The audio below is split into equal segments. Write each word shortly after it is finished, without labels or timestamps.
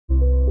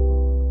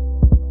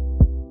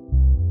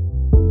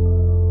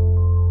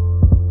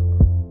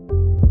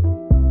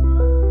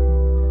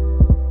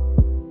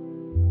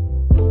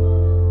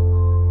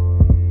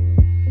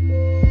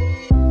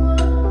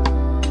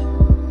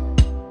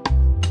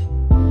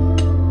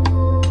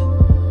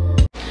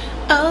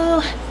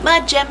My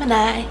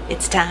Gemini,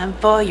 it's time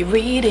for your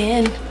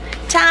reading.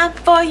 Time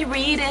for your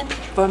reading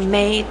for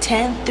May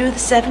 10th through the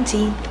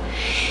 17th.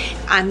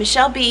 I'm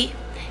Michele B.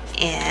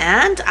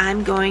 And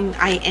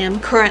I am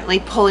currently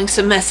pulling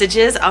some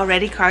messages.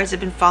 Already cards have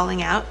been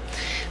falling out.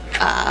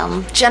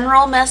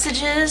 General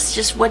messages,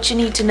 just what you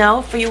need to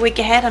know for your week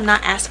ahead. I'm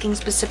not asking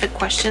specific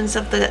questions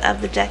of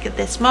the deck at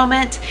this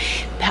moment.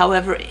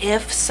 However,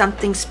 if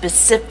something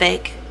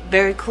specific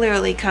very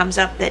clearly comes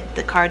up that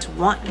the cards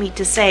want me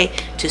to say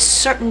to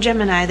certain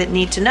Gemini that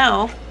need to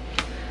know,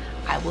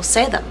 I will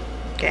say them,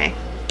 okay?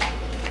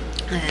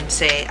 And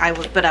say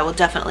but I will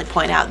definitely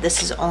point out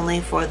this is only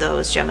for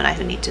those Gemini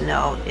who need to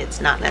know.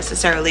 It's not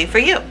necessarily for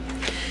you.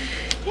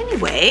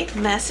 Anyway,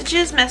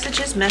 messages.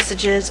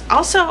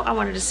 Also, I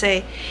wanted to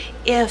say,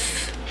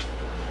 if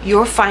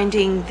you're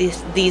finding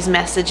these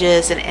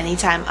messages at any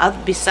time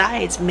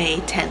besides May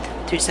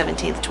 10th through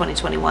 17th,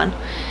 2021,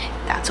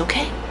 that's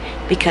okay,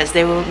 because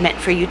they were meant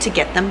for you to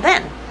get them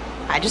then.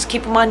 I just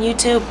keep them on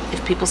YouTube.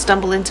 If people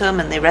stumble into them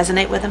and they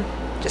resonate with them,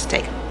 just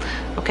take them.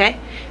 Okay?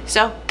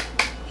 So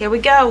here we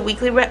go.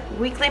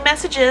 Weekly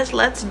messages.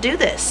 Let's do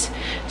this.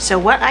 So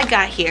what I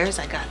got here is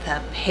I got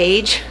the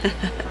page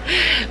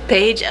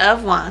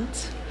of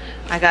Wands.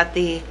 I got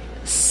the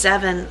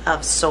 7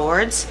 of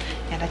Swords,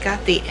 and I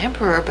got the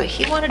Emperor, but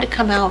he wanted to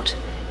come out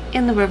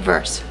in the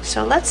reverse.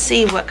 So let's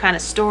see what kind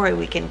of story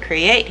we can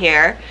create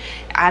here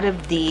out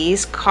of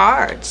these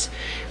cards.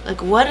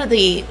 Like, what are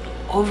the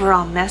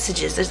overall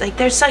messages? There's like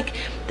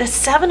the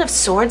 7 of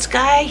Swords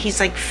guy, he's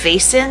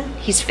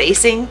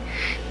facing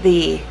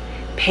the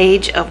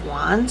Page of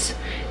Wands,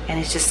 and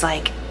he's just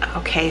like,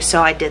 okay,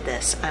 so I did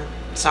this, I'm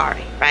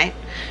sorry, right?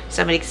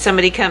 Somebody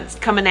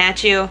coming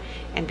at you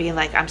and being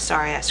like, I'm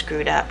sorry, I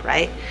screwed up,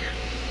 right?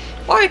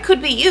 Or it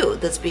could be you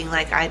that's being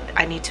like,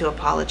 I need to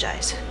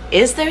apologize.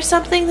 Is there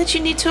something that you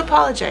need to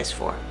apologize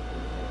for?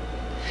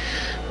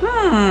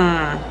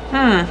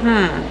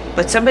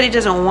 But somebody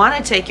doesn't want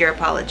to take your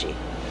apology.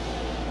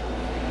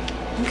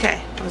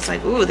 Okay, I was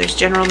like, ooh, there's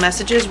general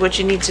messages, what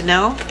you need to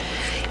know.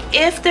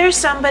 If there's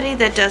somebody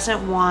that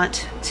doesn't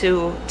want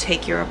to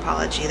take your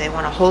apology, they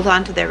want to hold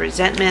on to their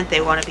resentment,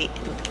 they want to be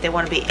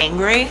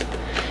angry.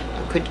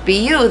 It could be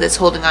you that's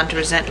holding on to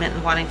resentment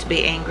and wanting to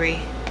be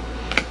angry.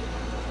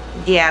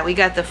 Yeah, we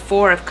got the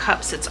 4 of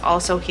Cups. It's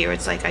also here.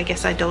 It's like, I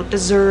guess I don't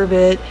deserve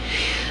it.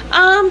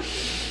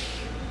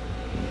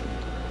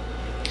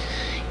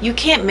 You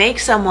can't make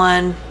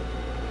someone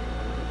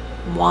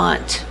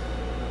want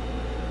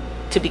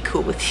to be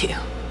cool with you.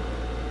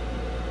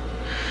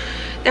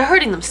 They're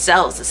hurting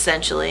themselves,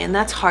 essentially, and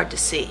that's hard to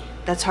see.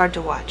 That's hard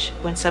to watch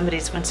when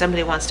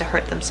somebody wants to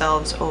hurt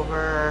themselves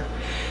over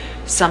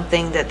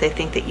something that they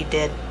think that you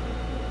did.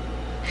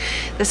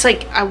 It's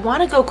like, I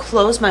want to go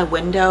close my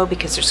window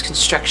because there's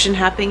construction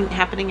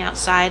happening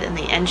outside, and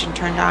the engine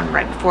turned on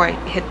right before I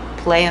hit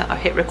play or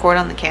hit record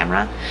on the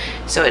camera.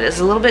 So it is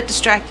a little bit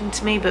distracting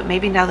to me, but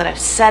maybe now that I've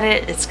said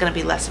it, it's going to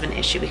be less of an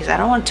issue, because I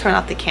don't want to turn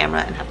off the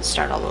camera and have to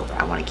start all over.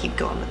 I want to keep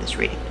going with this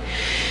reading.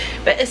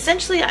 But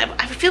essentially, I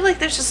feel like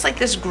there's just like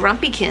this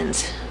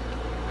grumpykins.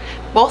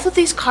 Both of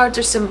these cards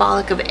are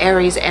symbolic of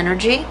Aries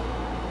energy.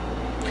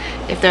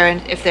 If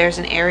there's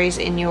an Aries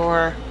in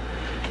your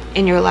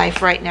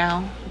life right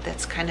now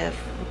that's kind of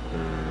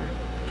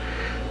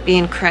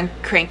being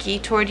cranky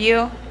toward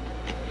you.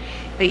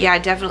 But yeah, I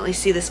definitely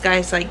see this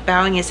guy's like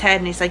bowing his head,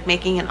 and he's like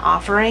making an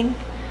offering.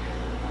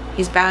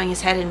 He's bowing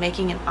his head and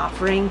making an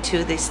offering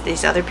to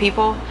these other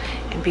people,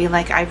 and being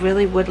like, I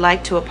really would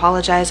like to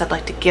apologize. I'd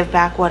like to give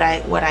back what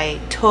I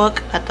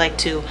took. I'd like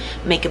to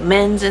make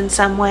amends in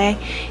some way.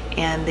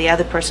 And the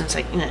other person's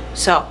like, no.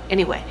 So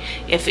anyway,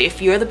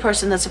 if you're the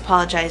person that's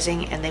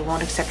apologizing and they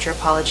won't accept your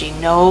apology,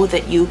 know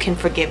that you can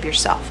forgive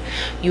yourself.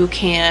 You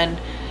can,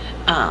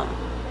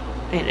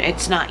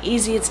 it's not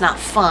easy, it's not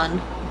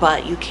fun,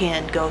 but you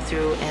can go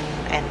through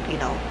and you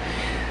know,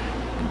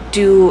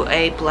 do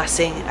a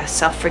blessing, a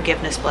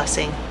self-forgiveness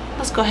blessing.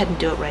 Let's go ahead and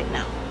do it right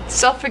now.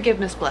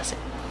 Self-forgiveness blessing,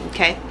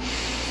 okay?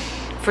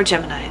 For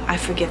Gemini, I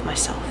forgive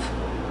myself.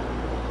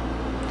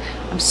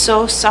 I'm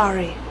so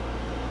sorry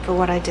for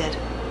what I did.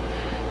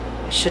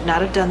 I should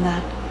not have done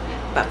that,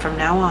 but from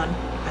now on,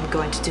 I'm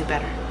going to do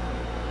better.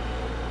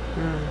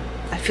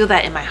 I feel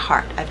that in my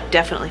heart. I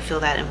definitely feel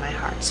that in my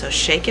heart. So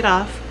shake it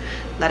off,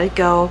 let it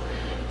go.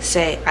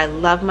 Say, I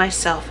love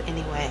myself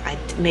anyway. I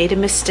made a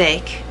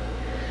mistake,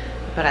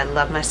 but I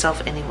love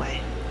myself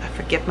anyway. I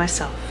forgive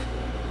myself.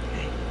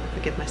 Okay? I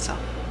forgive myself.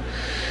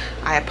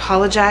 I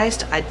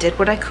apologized. I did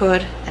what I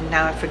could, and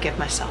now I forgive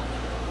myself.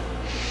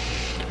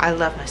 I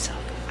love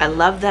myself. I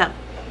love them.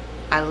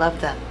 I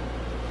love them.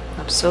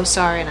 I'm so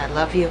sorry, and I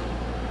love you.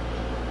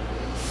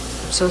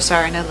 I'm so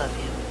sorry, and I love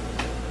you.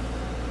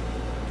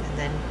 And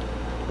then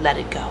let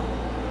it go.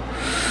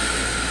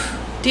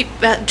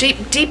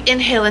 Deep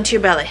inhale into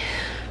your belly.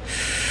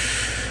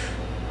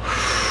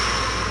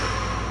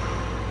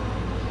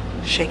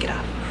 Shake it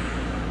off.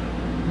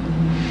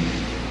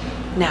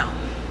 Now,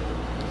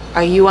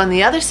 are you on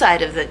the other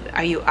side of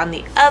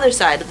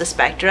the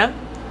spectrum,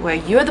 where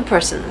you're the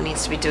person that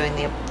needs to be doing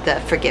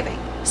the forgiving?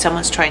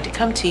 someone's trying to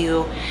come to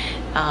you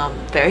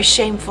very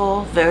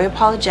shameful, very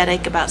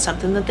apologetic about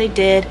something that they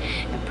did,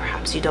 and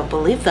perhaps you don't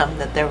believe them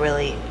that they're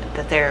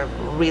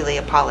really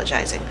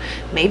apologizing.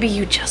 Maybe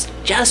you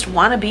just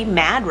want to be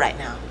mad right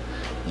now.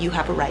 You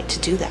have a right to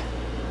do that.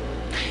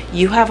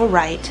 You have a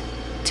right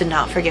to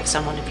not forgive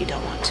someone if you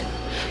don't want to.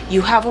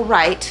 You have a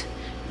right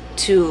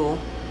to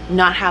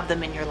not have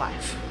them in your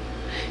life.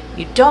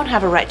 You don't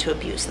have a right to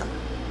abuse them.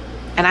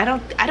 And I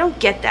don't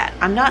get that.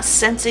 I'm not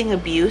sensing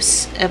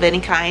abuse of any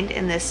kind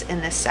in this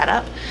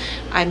setup.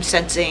 I'm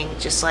sensing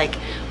just like,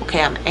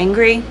 okay, I'm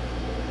angry,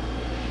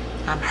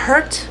 I'm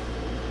hurt,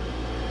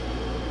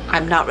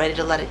 I'm not ready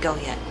to let it go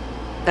yet.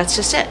 That's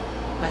just it.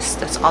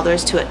 That's all there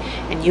is to it.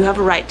 And you have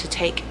a right to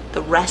take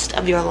the rest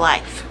of your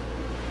life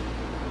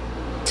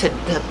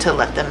to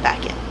let them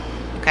back in.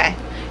 Okay?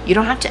 You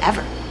don't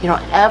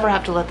ever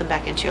have to let them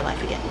back into your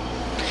life again.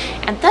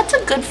 And that's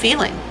a good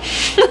feeling.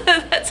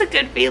 That's a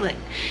good feeling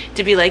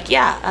to be like,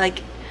 yeah,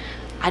 like,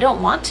 I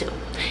don't want to.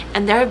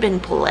 And there have been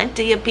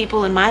plenty of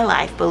people in my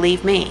life,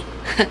 believe me,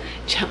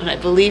 Gemini,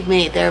 believe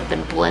me, there have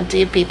been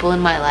plenty of people in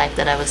my life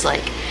that I was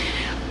like,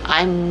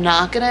 I'm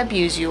not going to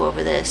abuse you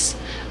over this.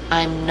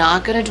 I'm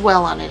not going to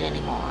dwell on it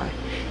anymore.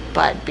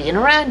 But being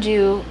around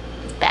you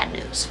is bad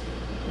news.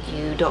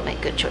 You don't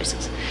make good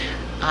choices.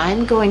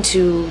 I'm going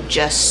to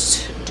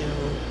just do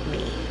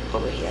me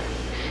over here.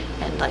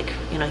 And like,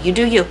 you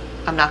do you.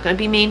 I'm not going to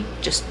be mean.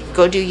 Just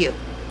go do you.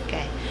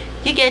 Okay?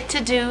 You get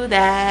to do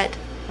that.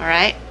 All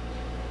right?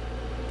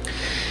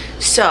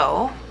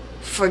 So,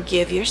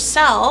 forgive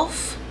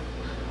yourself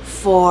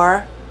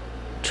for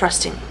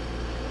trusting.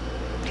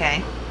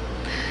 Okay?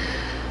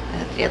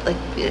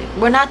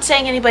 We're not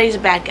saying anybody's a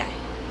bad guy.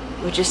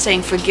 We're just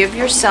saying forgive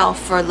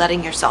yourself for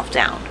letting yourself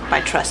down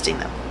by trusting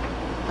them.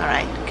 All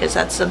right? Because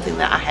that's something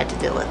that I had to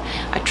deal with.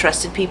 I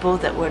trusted people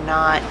that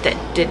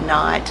did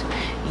not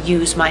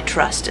use my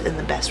trust in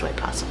the best way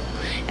possible.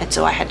 And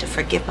so I had to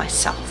forgive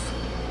myself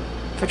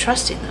for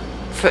trusting them.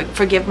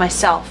 Forgive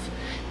myself.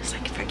 It's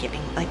like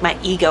forgiving, like my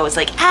ego is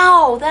like,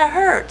 ow, that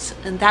hurts.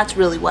 And that's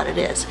really what it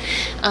is.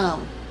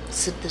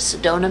 So the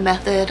Sedona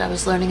method, I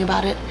was learning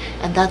about it.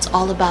 And that's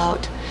all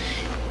about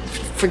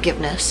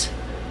forgiveness.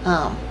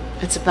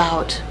 It's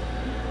about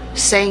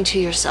saying to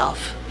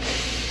yourself,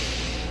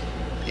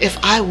 if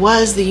I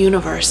was the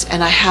universe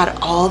and I had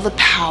all the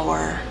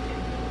power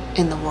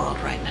in the world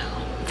right now,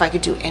 if I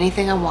could do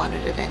anything I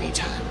wanted at any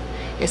time,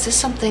 is this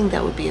something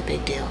that would be a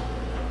big deal?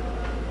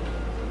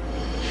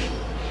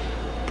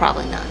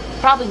 Probably not.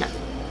 Probably not.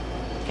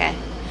 Okay?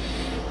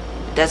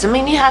 Doesn't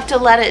mean you have to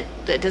let it,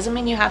 that doesn't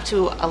mean you have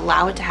to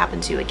allow it to happen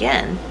to you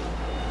again.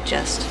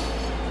 Just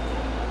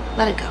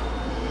let it go.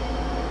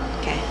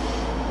 Okay?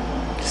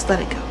 Just let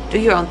it go. Do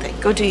your own thing.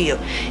 Go do you.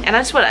 And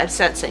that's what I've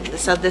said saying.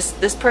 So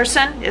this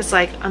person is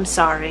like, I'm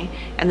sorry.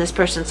 And this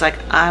person's like,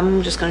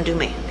 I'm just going to do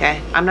me.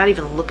 Okay? I'm not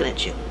even looking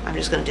at you. I'm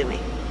just going to do me.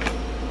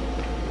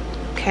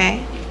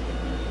 Okay?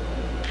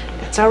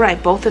 That's all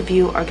right. Both of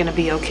you are going to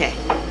be okay.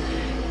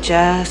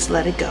 Just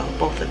let it go.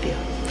 Both of you.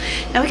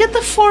 Now we get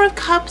the Four of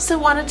Cups that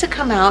wanted to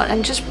come out.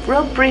 And just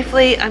real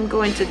briefly, I'm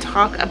going to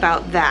talk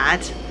about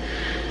that.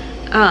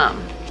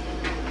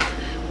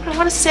 What I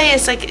want to say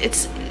is like,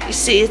 you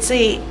see, it's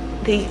the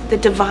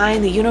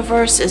divine, the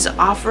universe is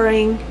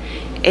offering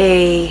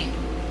a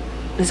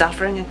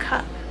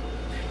cup.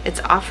 It's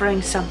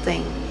offering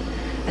something,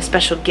 a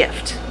special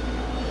gift.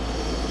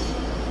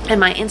 In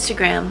my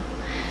Instagram,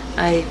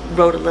 I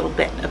wrote a little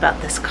bit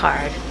about this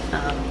card.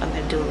 I'm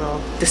going to do a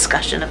little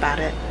discussion about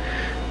it.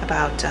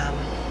 About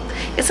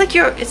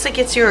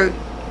it's your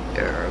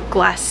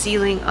glass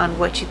ceiling on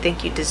what you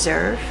think you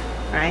deserve,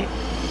 right?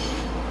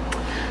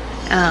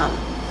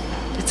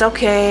 It's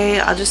okay,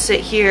 I'll just sit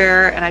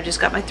here and I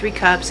just got my 3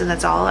 cups and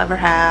that's all I'll ever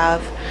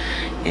have.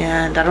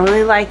 And I don't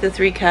really like the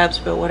 3 cups,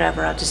 but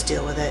whatever, I'll just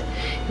deal with it.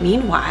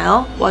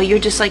 Meanwhile, while you're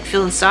just like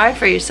feeling sorry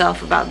for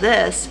yourself about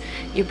this,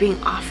 you're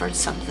being offered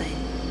something.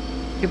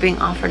 You're being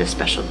offered a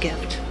special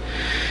gift.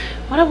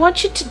 What I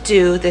want you to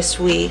do this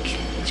week,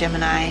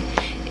 Gemini,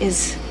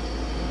 is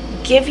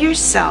give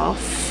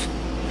yourself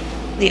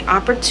the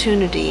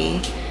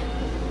opportunity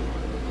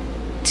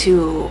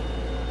to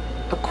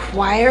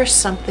acquire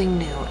something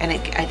new. And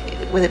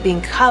with it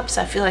being cups,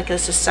 I feel like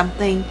this is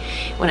something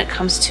when it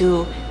comes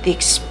to the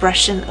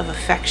expression of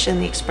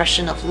affection, the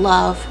expression of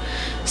love,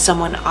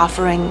 someone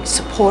offering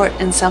support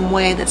in some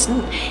way.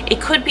 It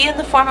could be in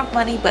the form of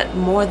money, but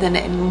more than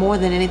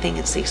anything,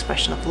 it's the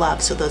expression of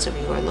love. So those of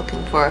you who are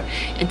looking for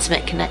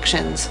intimate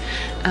connections,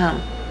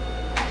 I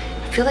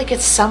feel like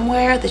it's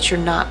somewhere that you're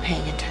not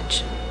paying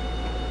attention.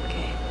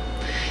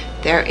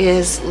 There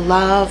is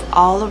love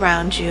all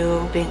around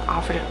you, being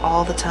offered it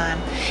all the time.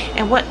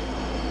 And what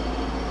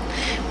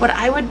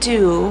I would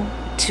do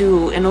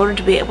in order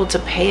to be able to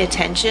pay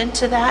attention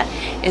to that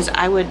is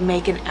I would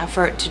make an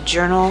effort to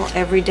journal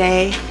every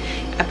day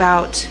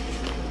about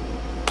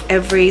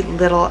every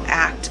little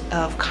act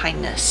of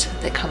kindness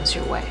that comes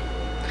your way.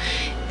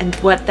 And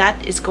what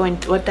that's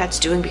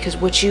doing, because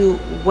what you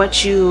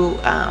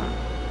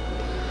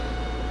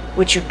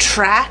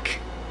track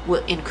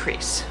will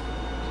increase.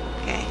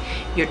 Okay,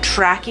 You're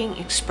tracking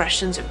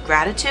expressions of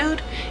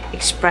gratitude,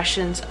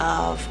 expressions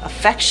of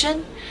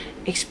affection,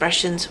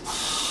 expressions, it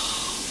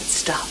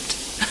stopped.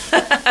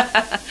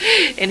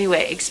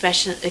 Anyway,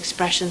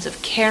 expressions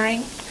of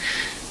caring,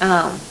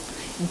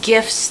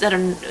 gifts that are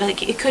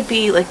like, it could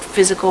be like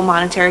physical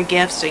monetary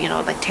gifts, or you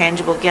know, like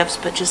tangible gifts,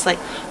 but just like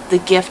the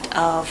gift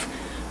of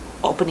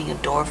opening a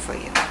door for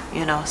you,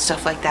 you know,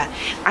 stuff like that.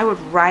 I would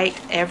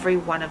write every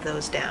one of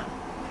those down.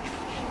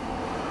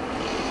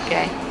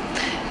 Okay,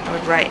 I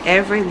would write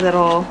every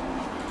little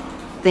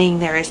thing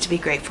there is to be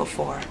grateful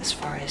for as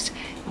far as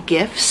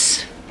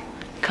gifts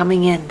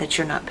coming in that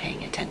you're not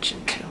paying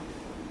attention to.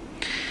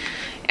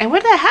 And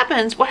what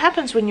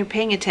happens when you're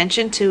paying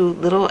attention to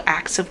little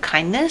acts of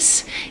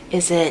kindness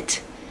is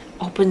it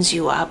opens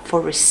you up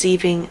for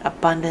receiving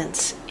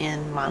abundance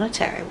in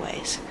monetary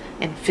ways,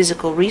 in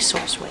physical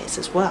resource ways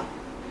as well,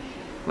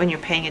 when you're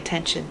paying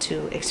attention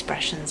to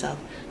expressions of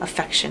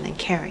affection and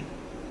caring.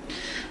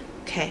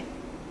 Okay.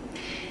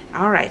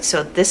 All right,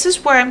 so this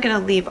is where I'm going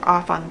to leave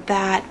off on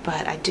that,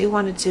 but I do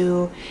want to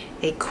do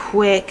a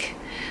quick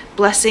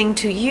blessing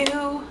to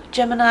you,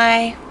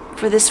 Gemini,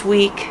 for this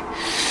week.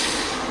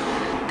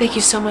 Thank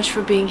you so much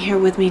for being here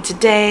with me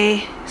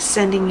today.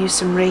 Sending you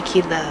some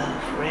Reiki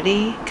love.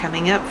 Ready?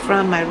 Coming up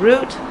from my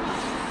root,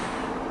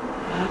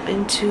 up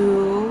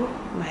into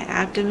my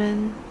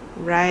abdomen,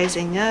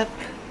 rising up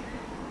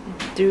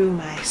through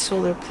my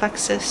solar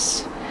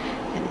plexus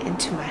and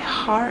into my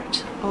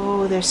heart.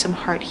 Oh, there's some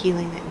heart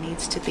healing that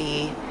needs to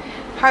be.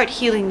 Heart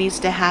healing needs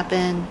to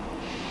happen.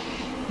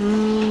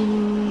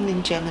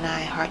 In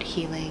Gemini, heart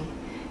healing,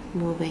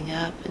 moving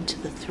up into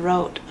the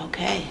throat.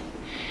 Okay.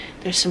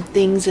 There's some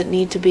things that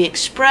need to be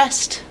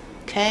expressed,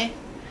 okay?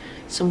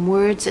 Some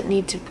words that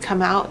need to come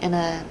out in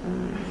a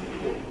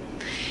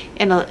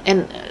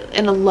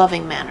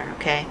loving manner,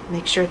 okay?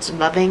 Make sure it's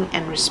loving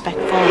and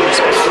respectful and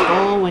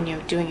respectable when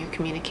you're doing your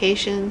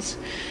communications,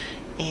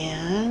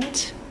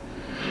 and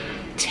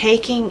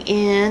taking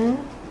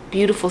in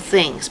beautiful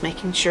things,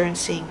 making sure and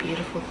seeing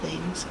beautiful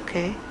things,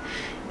 okay?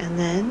 And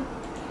then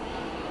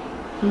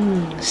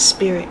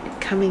spirit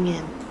coming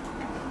in.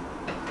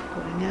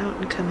 Going out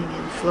and coming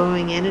in,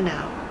 flowing in and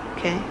out,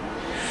 okay?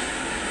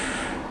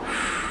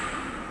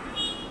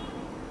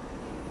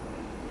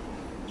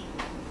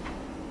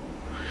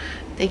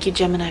 Thank you,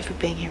 Gemini, for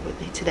being here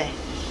with me today.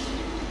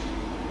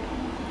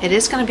 It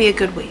is going to be a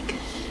good week,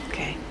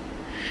 okay?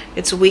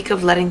 It's a week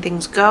of letting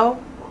things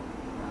go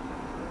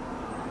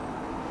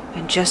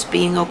and just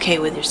being okay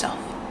with yourself.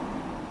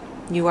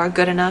 You are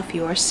good enough,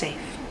 you are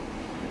safe.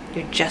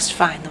 You're just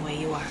fine the way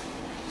you are.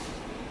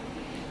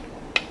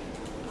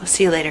 I'll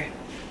see you later.